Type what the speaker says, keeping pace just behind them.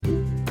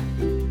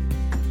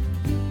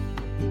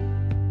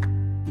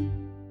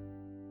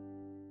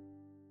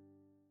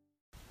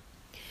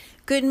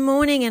Good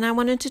morning, and I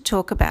wanted to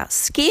talk about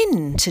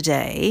skin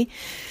today.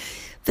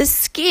 The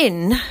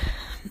skin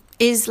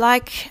is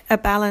like a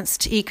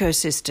balanced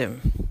ecosystem,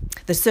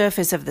 the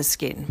surface of the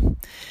skin.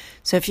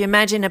 So if you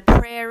imagine a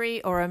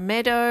prairie or a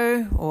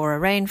meadow or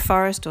a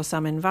rainforest or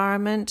some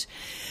environment,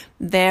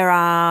 there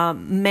are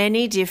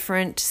many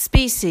different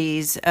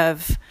species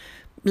of,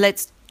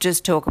 let's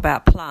just talk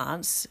about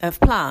plants.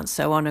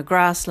 So on a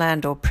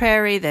grassland or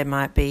prairie, there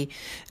might be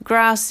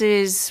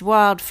grasses,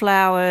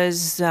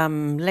 wildflowers,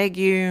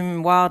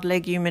 wild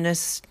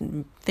leguminous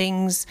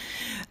things,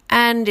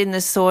 and in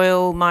the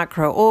soil,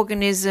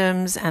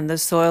 microorganisms, and the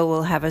soil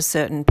will have a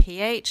certain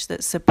pH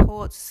that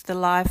supports the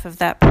life of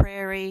that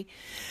prairie.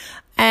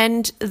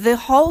 And the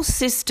whole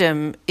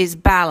system is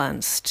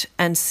balanced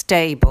and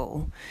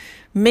stable,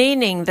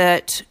 meaning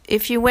that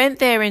if you went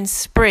there in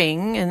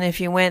spring and if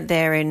you went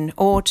there in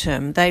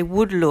autumn, they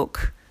would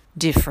look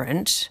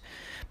different,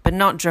 but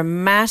not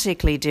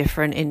dramatically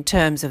different in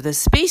terms of the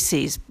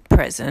species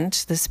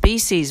present. The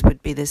species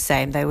would be the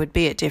same. They would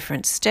be at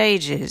different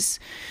stages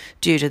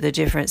due to the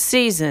different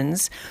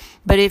seasons.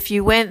 But if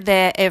you went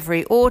there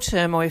every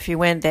autumn or if you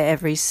went there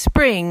every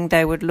spring,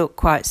 they would look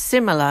quite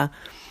similar,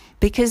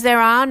 because there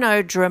are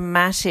no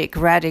dramatic,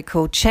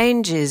 radical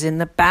changes in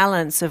the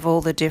balance of all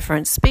the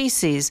different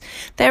species.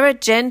 There are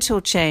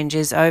gentle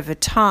changes over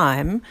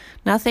time.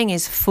 Nothing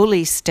is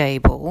fully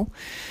stable.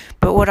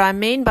 But what I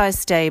mean by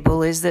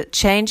stable is that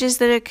changes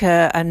that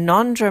occur are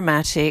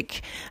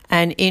non-dramatic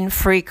and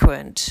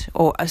infrequent,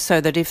 or so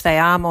that if they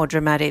are more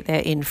dramatic, they're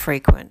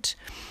infrequent.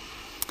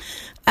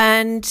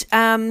 And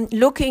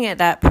looking at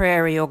that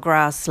prairie or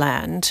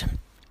grassland,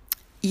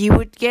 you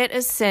would get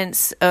a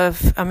sense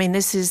of,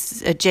 this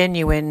is a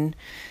genuine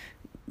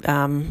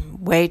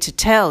way to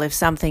tell if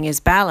something is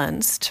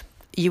balanced.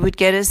 You would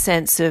get a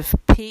sense of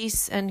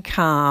peace and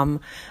calm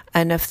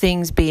and of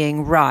things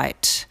being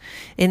right.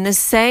 In the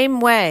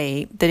same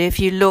way that if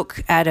you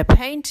look at a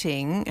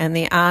painting and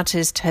the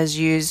artist has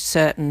used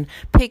certain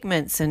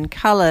pigments and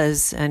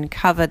colours and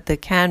covered the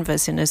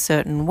canvas in a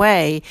certain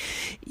way,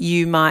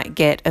 you might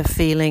get a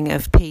feeling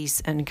of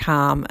peace and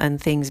calm and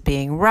things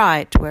being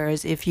right.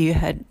 Whereas if you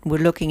were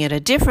looking at a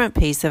different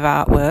piece of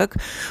artwork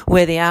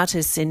where the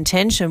artist's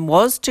intention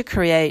was to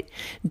create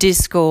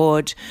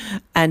discord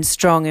and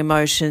strong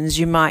emotions,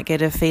 you might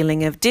get a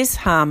feeling of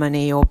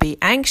disharmony or be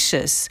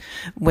anxious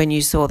when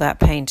you saw that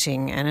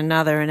painting. And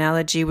another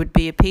analogy would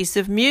be a piece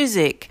of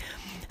music,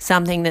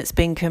 something that's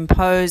been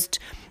composed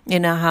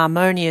in a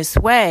harmonious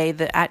way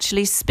that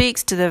actually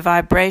speaks to the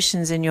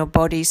vibrations in your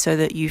body so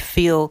that you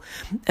feel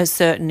a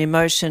certain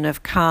emotion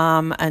of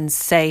calm and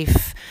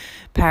safe,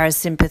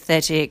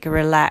 parasympathetic,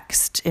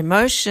 relaxed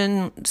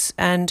emotions.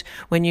 And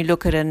when you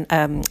look at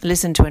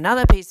listen to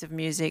another piece of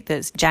music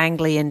that's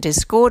jangly and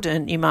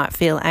discordant, you might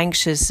feel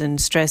anxious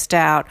and stressed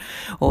out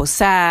or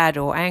sad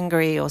or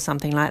angry or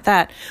something like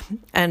that.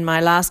 And my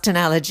last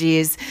analogy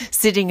is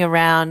sitting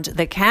around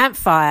the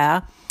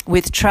campfire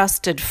with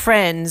trusted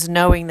friends,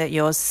 knowing that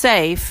you're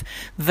safe,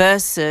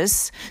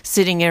 versus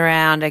sitting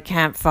around a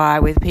campfire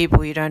with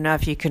people you don't know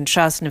if you can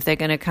trust and if they're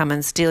going to come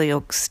and steal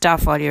your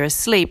stuff while you're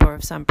asleep, or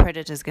if some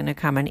predator's going to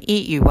come and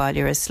eat you while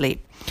you're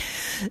asleep.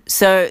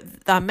 So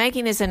I'm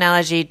making this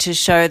analogy to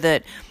show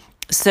that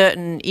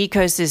certain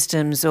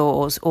ecosystems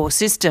or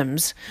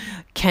systems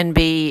can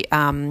be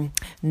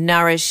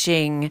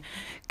nourishing,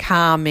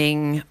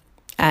 calming,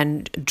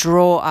 and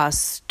draw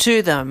us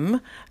to them,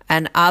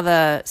 and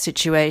other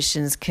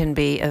situations can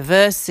be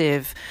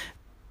aversive,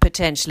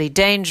 potentially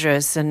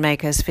dangerous, and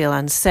make us feel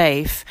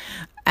unsafe.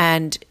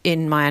 And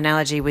in my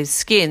analogy with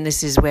skin,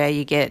 this is where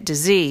you get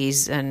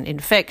disease and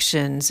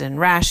infections and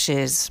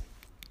rashes,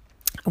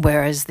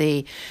 whereas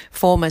the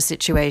former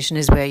situation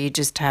is where you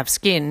just have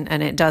skin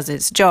and it does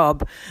its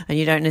job and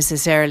you don't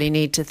necessarily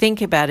need to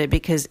think about it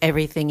because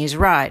everything is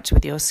right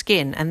with your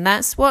skin. And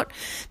that's what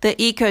the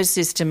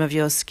ecosystem of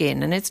your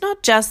skin. And it's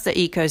not just the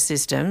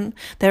ecosystem.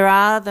 There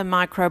are the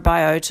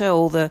microbiota,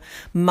 all the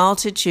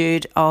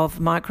multitude of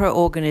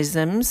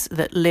microorganisms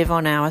that live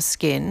on our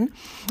skin.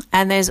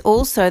 And there's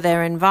also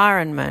their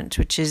environment,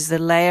 which is the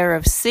layer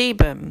of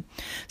sebum.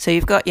 So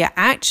you've got your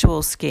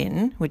actual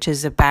skin, which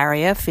is a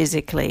barrier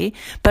physically,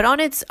 but on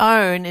its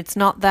own, it's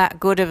not that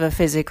good of a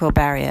physical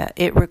barrier.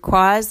 It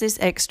requires this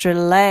extra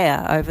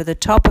layer over the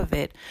top of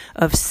it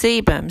of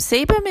sebum.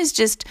 Sebum is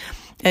just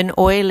an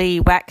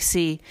oily,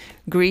 waxy,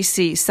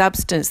 greasy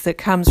substance that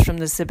comes from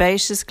the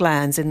sebaceous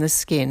glands in the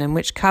skin and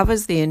which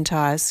covers the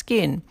entire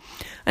skin.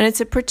 And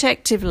it's a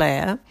protective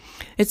layer.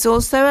 It's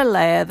also a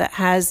layer that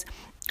has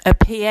a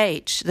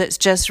pH that's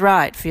just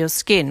right for your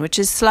skin, which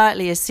is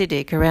slightly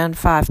acidic, around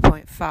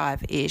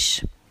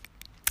 5.5-ish.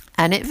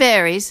 And it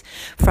varies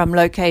from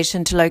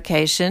location to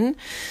location.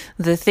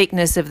 The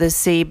thickness of the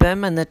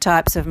sebum and the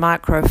types of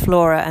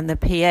microflora and the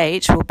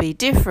pH will be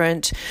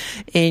different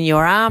in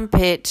your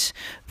armpit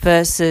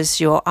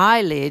versus your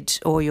eyelid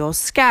or your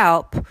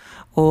scalp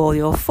or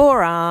your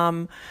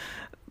forearm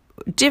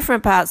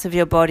different parts of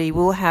your body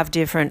will have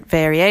different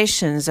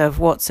variations of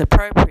what's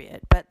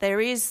appropriate, but there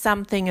is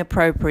something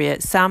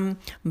appropriate, some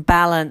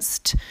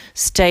balanced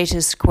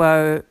status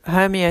quo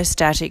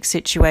homeostatic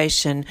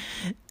situation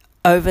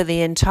over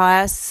the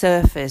entire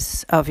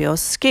surface of your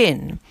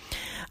skin.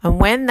 And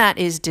when that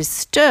is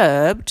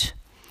disturbed,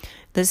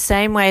 the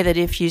same way that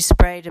if you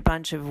sprayed a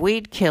bunch of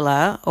weed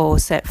killer or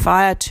set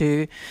fire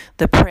to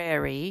the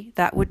prairie,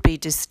 that would be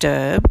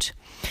disturbed,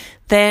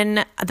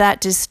 then that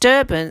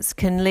disturbance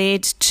can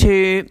lead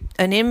to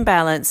an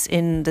imbalance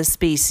in the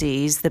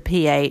species, the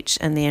pH,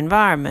 and the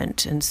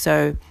environment. And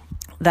so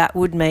that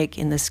would make,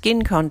 in the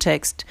skin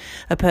context,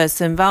 a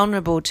person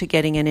vulnerable to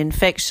getting an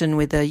infection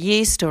with a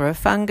yeast or a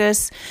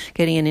fungus,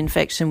 getting an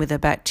infection with a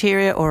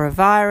bacteria or a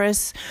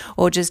virus,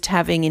 or just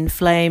having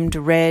inflamed,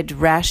 red,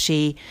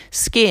 rashy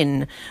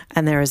skin.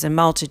 And there is a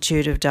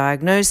multitude of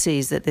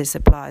diagnoses that this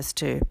applies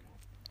to.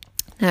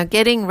 Now,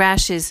 getting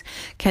rashes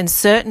can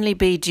certainly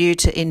be due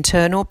to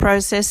internal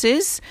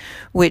processes,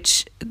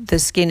 which the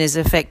skin is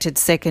affected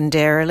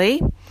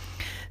secondarily.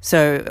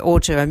 So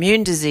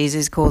autoimmune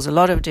diseases cause a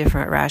lot of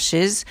different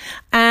rashes,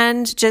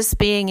 and just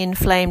being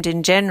inflamed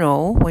in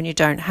general when you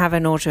don't have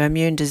an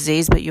autoimmune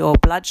disease, but your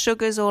blood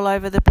sugar's all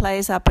over the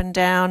place, up and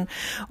down,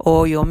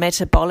 or you're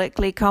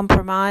metabolically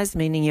compromised,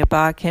 meaning your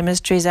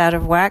biochemistry's out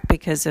of whack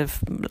because of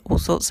all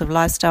sorts of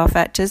lifestyle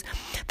factors,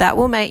 that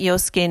will make your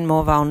skin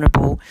more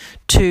vulnerable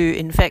to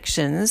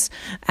infections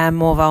and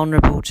more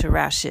vulnerable to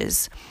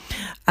rashes.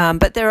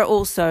 But there are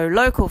also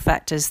local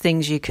factors,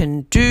 things you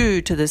can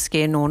do to the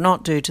skin or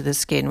not do to the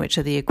skin, which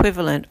are the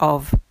equivalent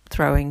of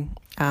throwing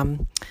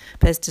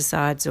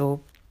pesticides or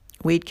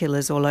weed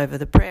killers all over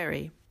the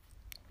prairie.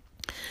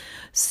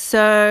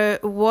 So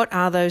what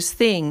are those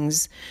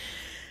things?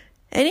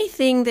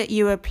 Anything that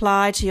you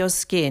apply to your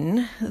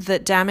skin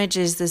that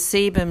damages the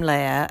sebum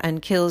layer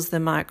and kills the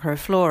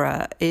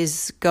microflora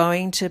is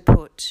going to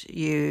put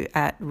you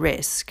at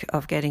risk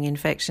of getting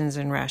infections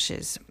and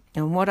rashes.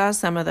 And what are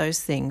some of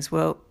those things?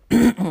 Well,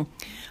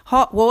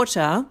 hot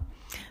water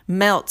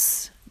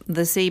melts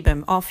the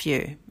sebum off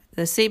you.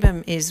 The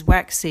sebum is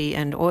waxy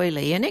and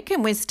oily, and it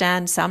can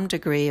withstand some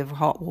degree of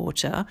hot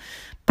water,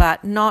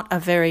 but not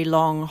a very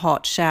long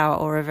hot shower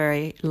or a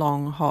very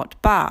long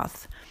hot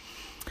bath.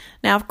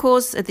 Now, of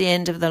course, at the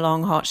end of the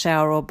long hot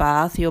shower or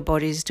bath, your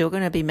body's still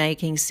going to be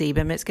making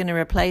sebum. It's going to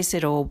replace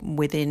it all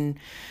within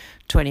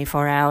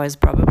 24 hours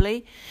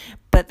probably.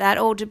 But that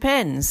all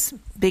depends,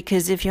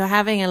 because if you're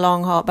having a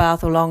long hot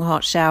bath or long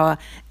hot shower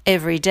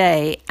every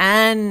day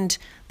and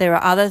there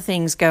are other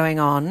things going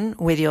on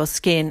with your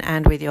skin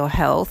and with your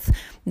health,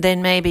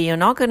 then maybe you're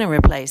not going to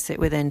replace it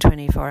within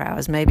 24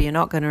 hours. Maybe you're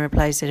not going to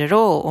replace it at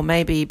all. Or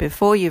maybe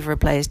before you've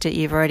replaced it,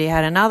 you've already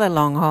had another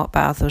long hot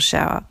bath or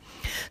shower.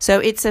 So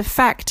it's a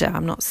factor.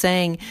 I'm not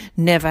saying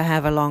never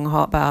have a long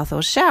hot bath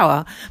or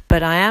shower,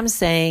 but I am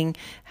saying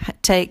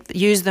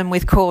use them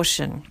with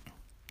caution.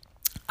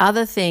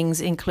 Other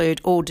things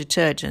include all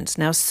detergents.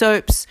 Now,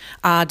 soaps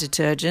are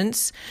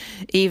detergents.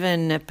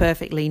 Even a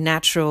perfectly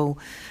natural,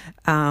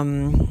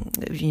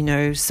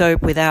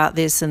 soap without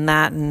this and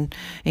that and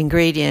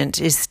ingredient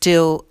is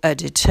still a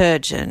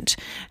detergent.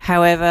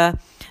 However,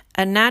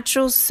 a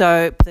natural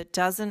soap that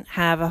doesn't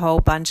have a whole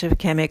bunch of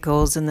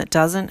chemicals and that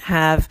doesn't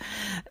have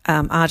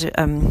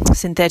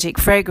synthetic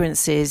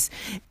fragrances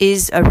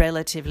is a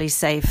relatively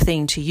safe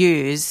thing to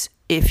use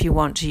if you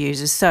want to use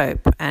a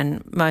soap,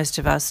 and most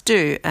of us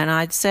do. And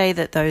I'd say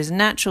that those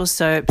natural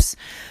soaps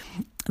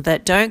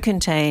that don't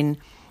contain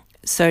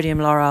sodium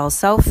lauryl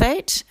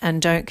sulfate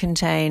and don't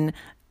contain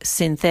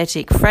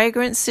synthetic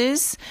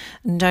fragrances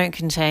and don't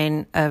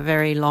contain a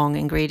very long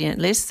ingredient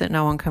list that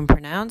no one can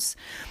pronounce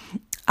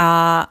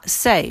are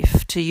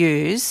safe to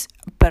use,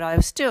 but I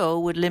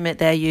still would limit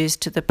their use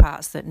to the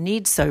parts that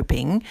need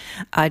soaping.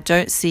 I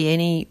don't see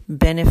any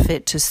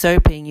benefit to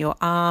soaping your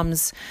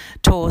arms,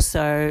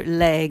 torso,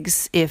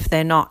 legs if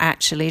they're not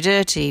actually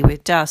dirty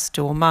with dust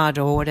or mud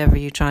or whatever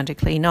you're trying to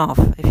clean off.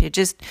 If you're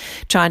just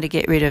trying to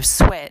get rid of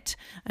sweat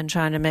and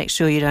trying to make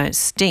sure you don't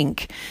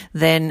stink,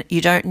 then you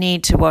don't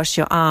need to wash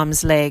your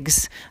arms,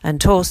 legs and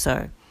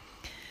torso.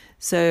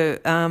 So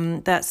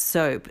that's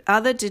soap.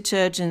 Other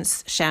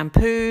detergents,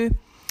 shampoo,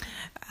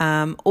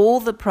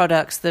 all the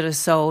products that are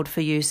sold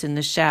for use in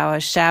the shower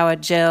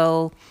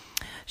gel,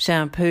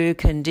 shampoo,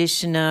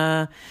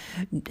 conditioner,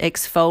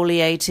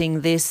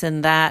 exfoliating this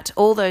and that,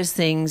 all those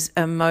things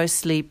are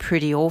mostly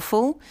pretty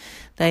awful.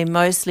 They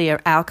mostly are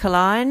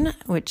alkaline,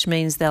 which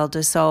means they'll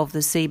dissolve the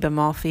sebum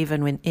off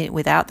even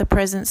without the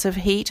presence of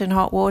heat and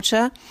hot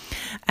water.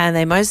 And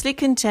they mostly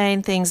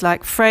contain things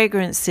like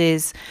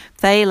fragrances,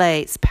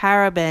 phthalates,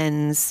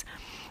 parabens,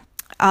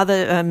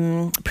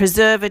 other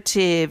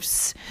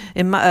preservatives,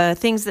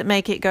 things that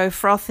make it go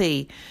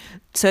frothy.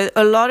 So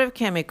a lot of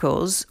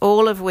chemicals,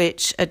 all of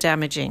which are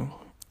damaging.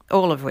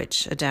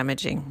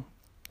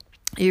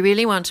 You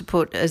really want to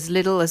put as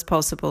little as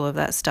possible of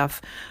that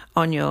stuff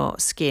on your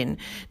skin.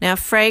 Now,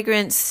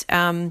 fragrance,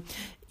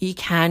 you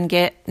can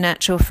get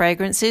natural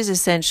fragrances,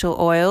 essential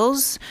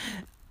oils,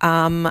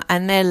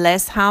 and they're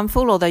less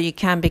harmful, although you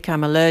can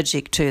become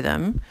allergic to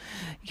them.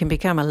 You can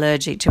become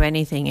allergic to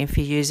anything if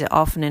you use it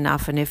often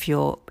enough and if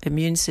your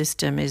immune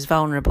system is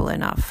vulnerable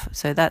enough.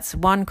 So that's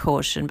one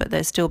caution, but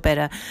they're still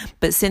better.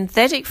 But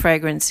synthetic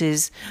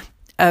fragrances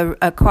are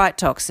quite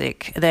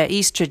toxic. They're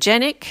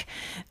estrogenic,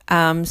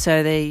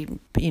 so they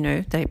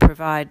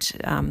provide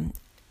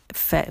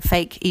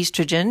fake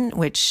estrogen,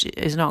 which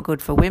is not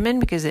good for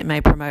women because it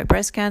may promote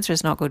breast cancer.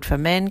 It's not good for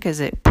men because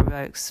it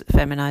provokes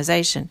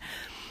feminization.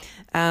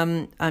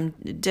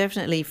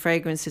 Definitely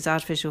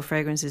artificial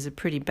fragrances are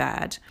pretty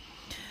bad.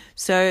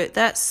 So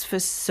that's for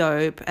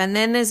soap. And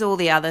then there's all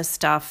the other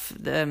stuff.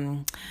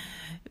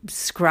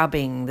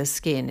 Scrubbing the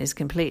skin is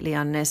completely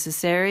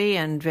unnecessary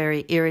and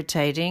very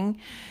irritating.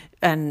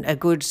 And a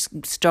good,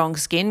 strong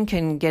skin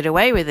can get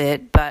away with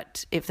it.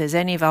 But if there's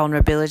any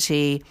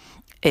vulnerability,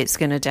 it's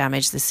going to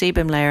damage the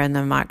sebum layer and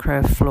the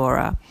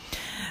microflora.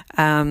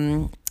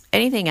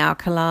 Anything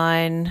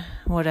alkaline,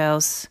 what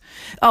else?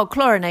 Oh,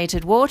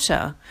 chlorinated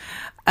water.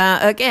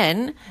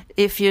 Again,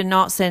 if you're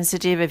not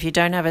sensitive, if you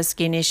don't have a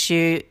skin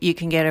issue, you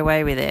can get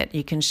away with it.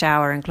 You can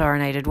shower in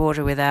chlorinated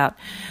water without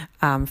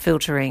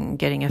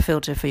getting a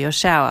filter for your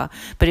shower.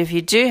 But if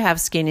you do have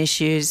skin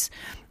issues,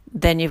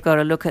 then you've got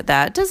to look at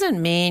that. It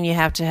doesn't mean you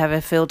have to have a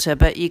filter,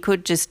 but you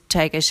could just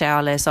take a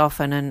shower less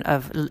often and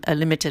of a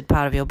limited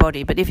part of your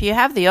body. But if you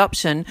have the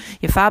option,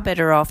 you're far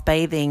better off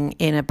bathing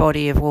in a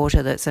body of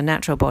water that's a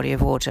natural body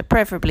of water,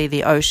 preferably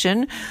the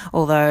ocean,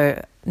 although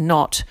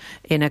not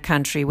in a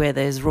country where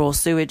there's raw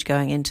sewage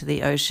going into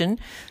the ocean.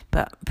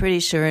 But pretty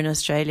sure in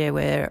Australia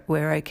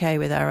we're okay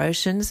with our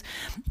oceans.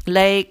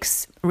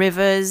 Lakes,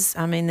 rivers,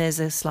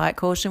 there's a slight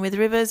caution with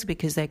rivers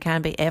because they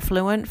can be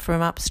effluent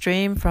from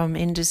upstream, from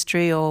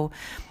industry or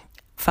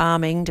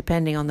farming,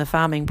 depending on the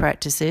farming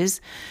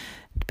practices.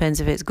 Depends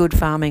if it's good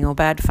farming or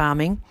bad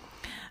farming.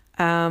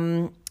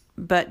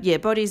 But yeah,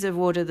 bodies of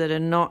water that are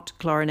not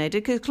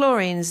chlorinated, because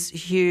chlorine's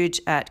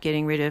huge at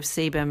getting rid of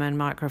sebum and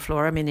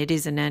microflora. It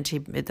is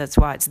that's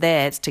why it's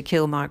there. It's to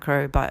kill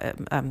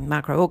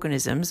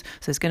microorganisms.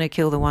 So it's going to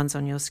kill the ones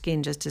on your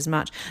skin just as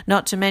much.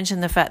 Not to mention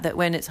the fact that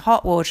when it's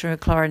hot water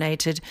and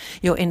chlorinated,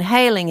 you're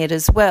inhaling it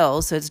as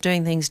well. So it's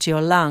doing things to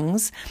your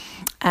lungs.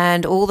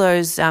 And all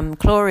those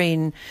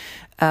chlorine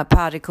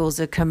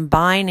particles are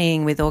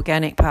combining with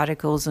organic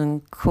particles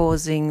and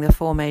causing the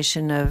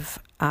formation of,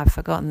 I've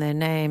forgotten their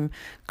name,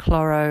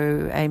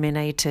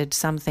 chloroaminated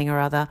something or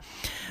other,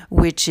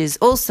 which is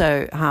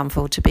also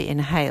harmful to be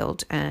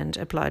inhaled and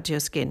applied to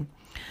your skin.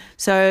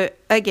 So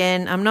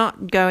again, I'm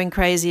not going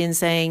crazy and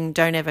saying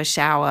don't ever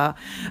shower,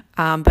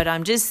 but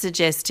I'm just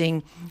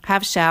suggesting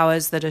have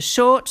showers that are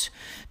short,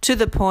 to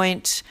the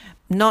point,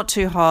 not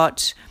too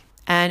hot.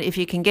 And if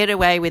you can get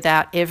away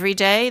without every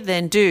day,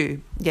 then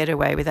do get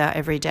away without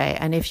every day.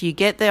 And if you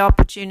get the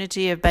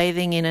opportunity of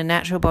bathing in a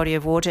natural body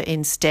of water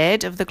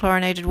instead of the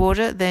chlorinated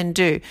water, then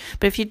do.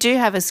 But if you do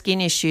have a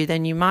skin issue,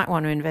 then you might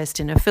want to invest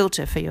in a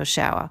filter for your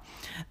shower.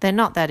 They're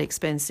not that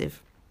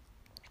expensive.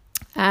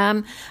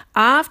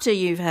 After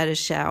you've had a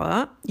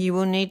shower, you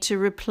will need to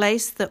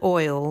replace the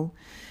oil.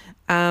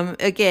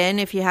 Again,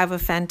 if you have a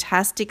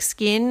fantastic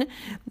skin,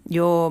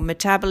 your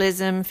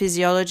metabolism,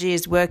 physiology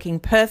is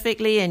working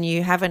perfectly and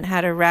you haven't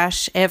had a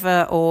rash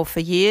ever or for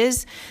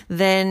years,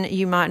 then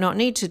you might not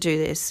need to do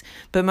this,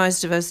 but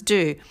most of us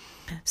do.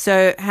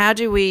 So how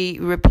do we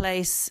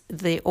replace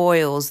the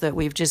oils that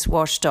we've just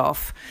washed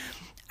off?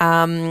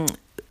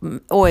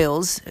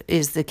 Oils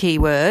is the key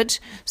word,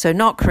 so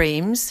not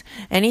creams.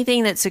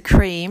 Anything that's a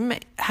cream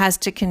has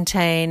to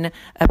contain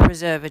a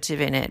preservative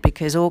in it,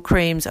 because all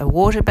creams are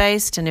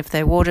water-based, and if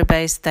they're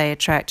water-based, they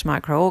attract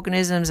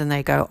microorganisms and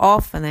they go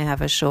off and they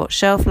have a short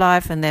shelf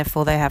life, and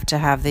therefore they have to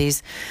have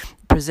these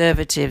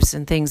preservatives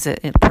and things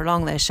that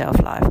prolong their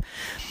shelf life.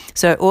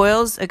 So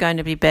oils are going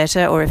to be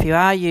better, or if you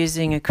are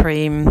using a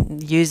cream,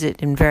 use it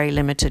in very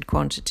limited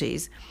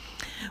quantities.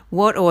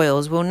 What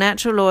oils? Well,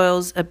 natural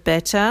oils are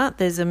better.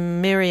 There's a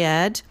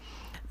myriad.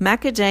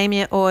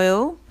 Macadamia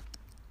oil,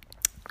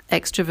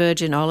 extra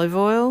virgin olive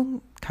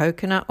oil,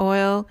 coconut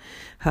oil,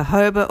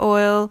 jojoba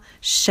oil,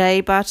 shea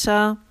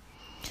butter,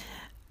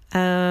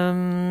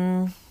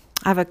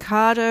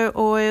 avocado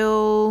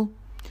oil.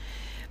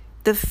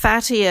 The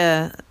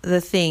fattier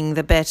the thing,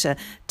 the better.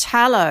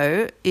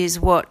 Tallow is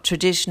what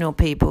traditional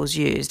peoples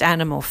used,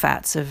 animal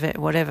fats of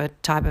whatever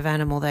type of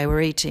animal they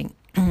were eating.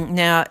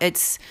 Now,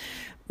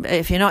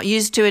 if you're not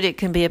used to it, it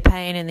can be a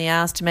pain in the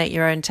ass to make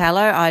your own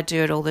tallow. I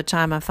do it all the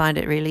time. I find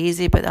it really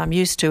easy, but I'm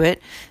used to it.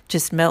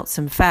 Just melt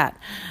some fat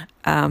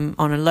on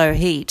a low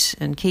heat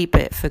and keep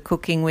it for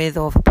cooking with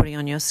or for putting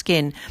on your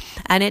skin.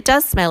 And it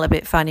does smell a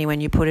bit funny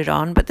when you put it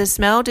on, but the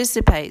smell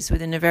dissipates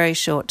within a very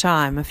short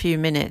time, a few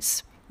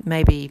minutes,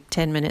 maybe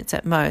 10 minutes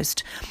at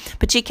most.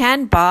 But you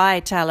can buy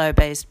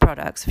tallow-based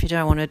products if you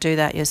don't want to do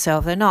that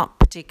yourself. They're not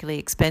particularly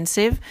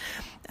expensive.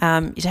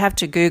 You'd have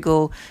to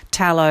Google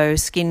tallow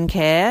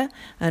skincare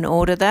and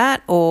order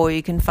that, or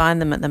you can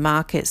find them at the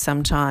market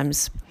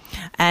sometimes.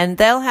 And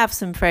they'll have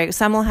some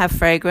will have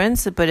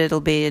fragrance, but it'll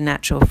be a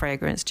natural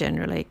fragrance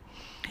generally.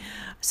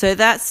 So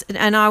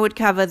and I would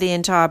cover the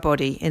entire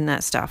body in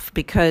that stuff,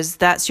 because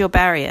that's your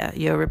barrier.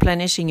 You're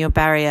replenishing your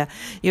barrier.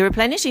 You're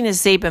replenishing the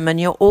sebum, and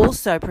you're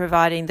also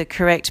providing the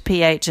correct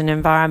pH and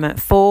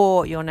environment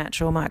for your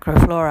natural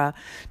microflora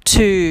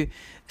to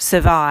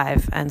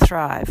survive and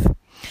thrive.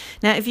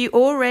 Now, if you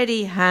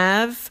already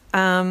have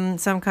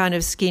some kind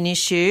of skin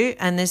issue,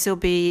 and this will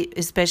be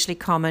especially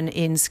common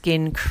in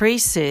skin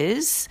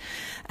creases,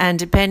 and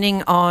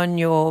depending on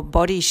your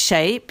body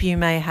shape, you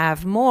may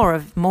have more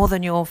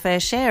than your fair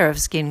share of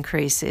skin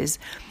creases.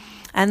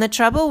 And the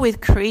trouble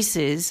with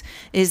creases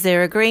is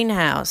they're a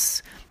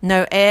greenhouse.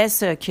 No air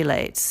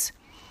circulates,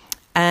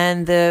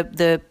 and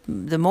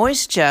the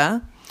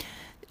moisture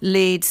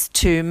leads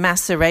to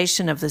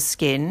maceration of the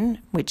skin,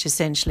 which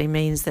essentially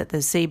means that the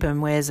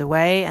sebum wears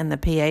away and the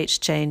pH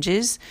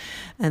changes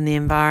and the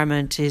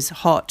environment is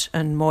hot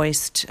and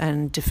moist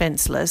and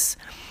defenseless.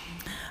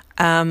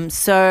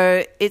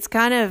 So it's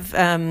kind of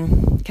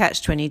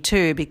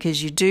catch-22,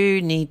 because you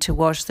do need to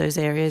wash those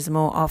areas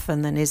more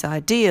often than is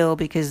ideal,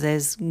 because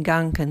there's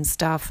gunk and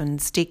stuff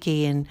and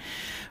sticky and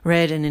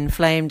red and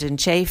inflamed and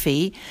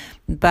chafy,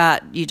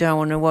 but you don't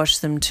want to wash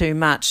them too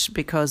much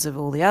because of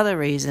all the other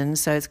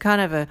reasons. So it's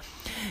kind of a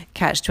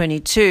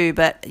catch-22,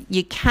 but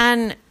you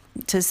can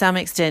to some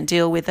extent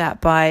deal with that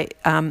by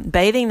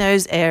bathing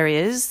those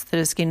areas that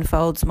are skin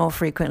folds more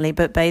frequently,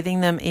 but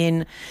bathing them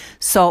in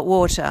salt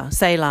water,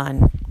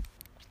 saline,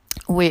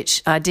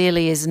 which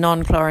ideally is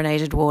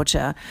non-chlorinated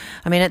water.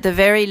 I mean, at the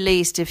very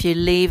least, if you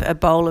leave a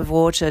bowl of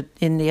water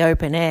in the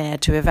open air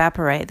to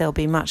evaporate, there'll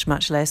be much,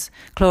 much less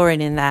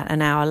chlorine in that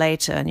an hour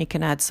later, and you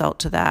can add salt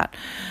to that.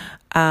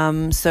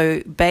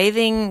 So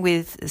bathing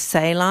with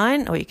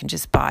saline, or you can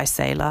just buy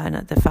saline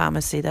at the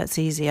pharmacy, that's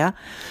easier,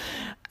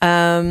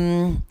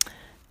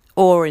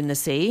 or in the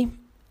sea.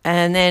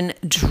 And then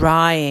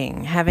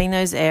drying, having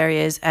those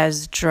areas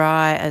as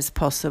dry as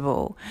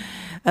possible.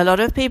 A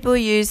lot of people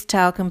use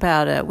talcum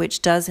powder,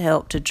 which does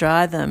help to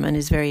dry them and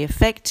is very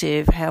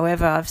effective.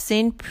 However, I've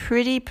seen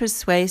pretty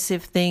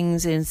persuasive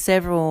things in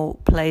several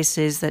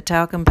places that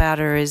talcum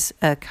powder is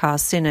a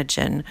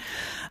carcinogen,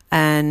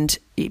 and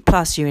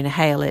plus you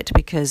inhale it,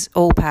 because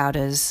all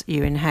powders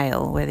you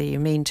inhale, whether you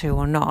mean to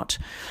or not.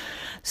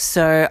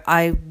 So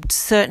I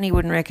certainly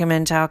wouldn't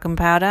recommend talcum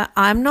powder.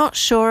 I'm not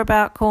sure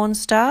about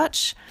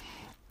cornstarch.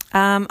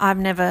 I've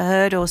never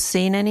heard or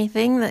seen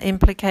anything that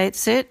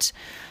implicates it.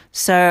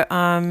 So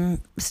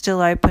I'm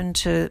still open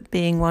to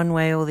being one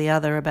way or the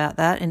other about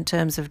that in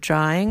terms of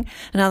drying.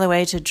 Another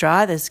way to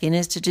dry the skin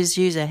is to just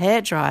use a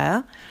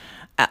hairdryer,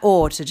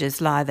 or to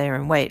just lie there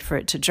and wait for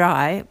it to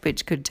dry,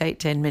 which could take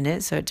 10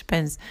 minutes, so it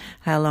depends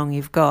how long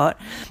you've got.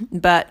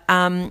 But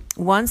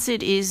once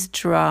it is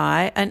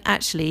dry, and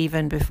actually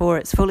even before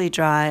it's fully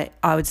dry,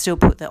 I would still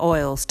put the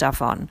oil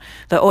stuff on.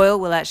 The oil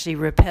will actually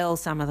repel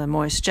some of the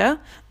moisture,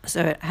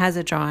 so it has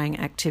a drying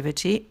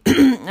activity,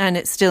 and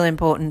it's still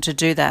important to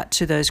do that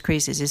to those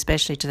creases,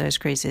 especially to those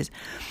creases.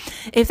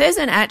 If there's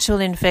an actual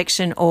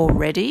infection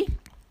already,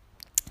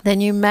 then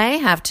you may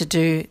have to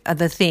do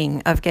the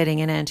thing of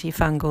getting an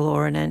antifungal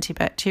or an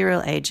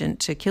antibacterial agent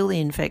to kill the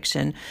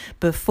infection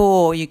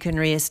before you can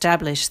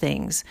reestablish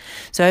things.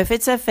 So if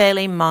it's a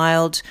fairly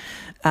mild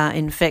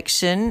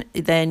infection,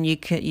 then you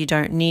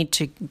don't need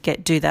to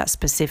do that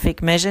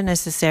specific measure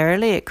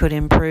necessarily. It could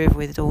improve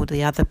with all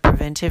the other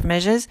preventive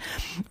measures,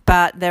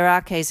 but there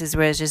are cases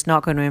where it's just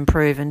not going to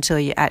improve until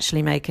you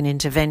actually make an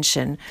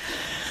intervention.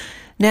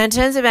 Now, in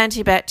terms of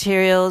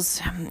antibacterials,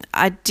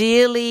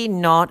 ideally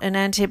not an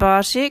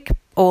antibiotic,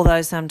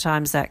 although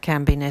sometimes that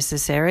can be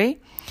necessary.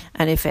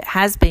 And if it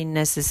has been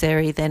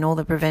necessary, then all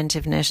the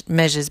preventive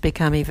measures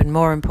become even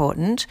more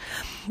important.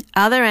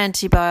 Other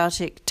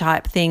antibiotic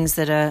type things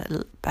that are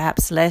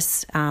perhaps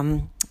less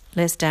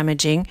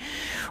damaging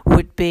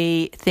would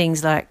be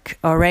things like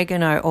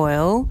oregano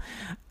oil,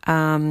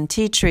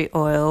 tea tree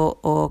oil,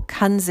 or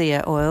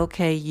Kunzea oil,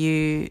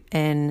 Kunzea.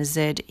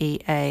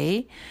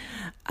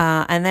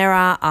 And there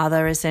are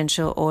other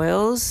essential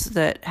oils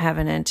that have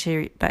an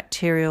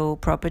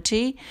antibacterial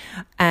property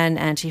and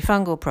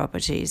antifungal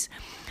properties.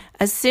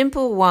 A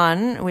simple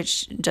one,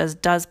 which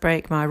does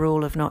break my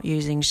rule of not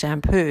using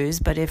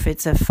shampoos, but if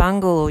it's a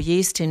fungal or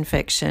yeast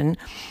infection,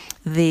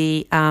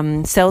 the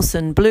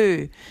Selsun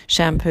Blue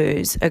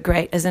shampoos are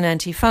great as an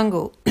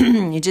antifungal.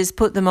 You just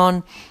put them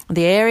on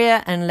the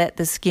area and let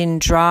the skin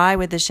dry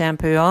with the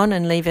shampoo on,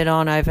 and leave it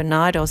on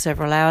overnight or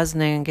several hours,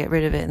 and then get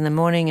rid of it in the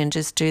morning, and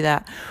just do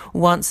that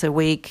once a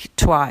week,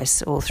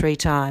 twice or 3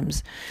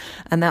 times.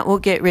 And that will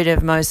get rid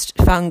of most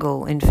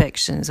fungal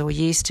infections or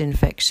yeast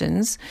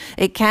infections.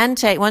 It can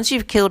take, once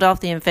you've killed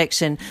off the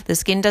infection, the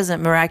skin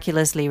doesn't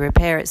miraculously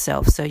repair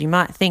itself. So you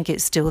might think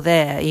it's still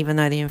there even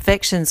though the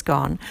infection's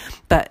gone,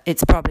 but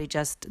it's probably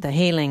just the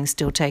healing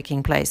still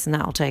taking place, and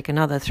that'll take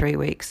another 3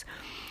 weeks.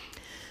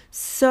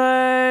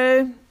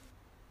 So,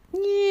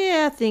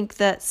 yeah, I think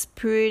that's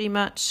pretty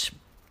much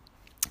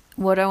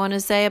what I want to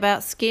say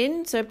about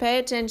skin. So pay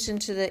attention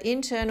to the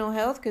internal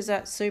health because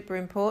that's super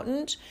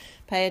important.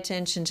 Pay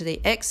attention to the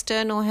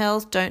external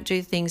health. Don't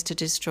do things to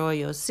destroy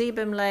your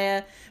sebum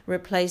layer.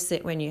 Replace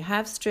it when you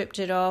have stripped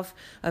it off.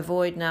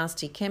 Avoid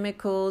nasty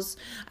chemicals.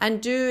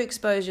 And do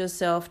expose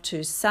yourself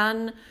to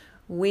sun,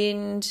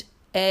 wind,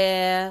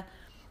 air,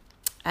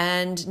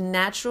 and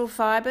natural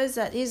fibers.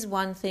 That is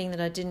one thing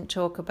that I didn't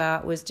talk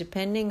about, was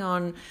depending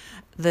on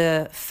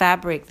the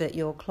fabric that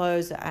your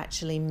clothes are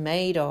actually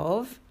made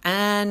of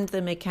and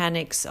the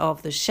mechanics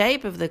of the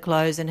shape of the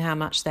clothes and how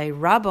much they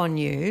rub on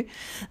you,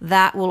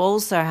 that will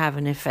also have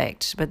an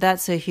effect. But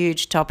that's a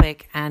huge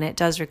topic, and it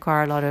does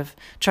require a lot of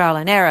trial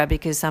and error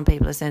because some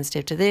people are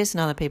sensitive to this and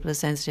other people are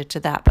sensitive to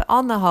that. But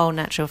on the whole,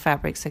 natural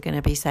fabrics are going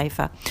to be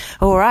safer.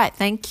 All right,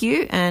 thank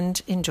you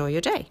and enjoy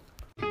your day.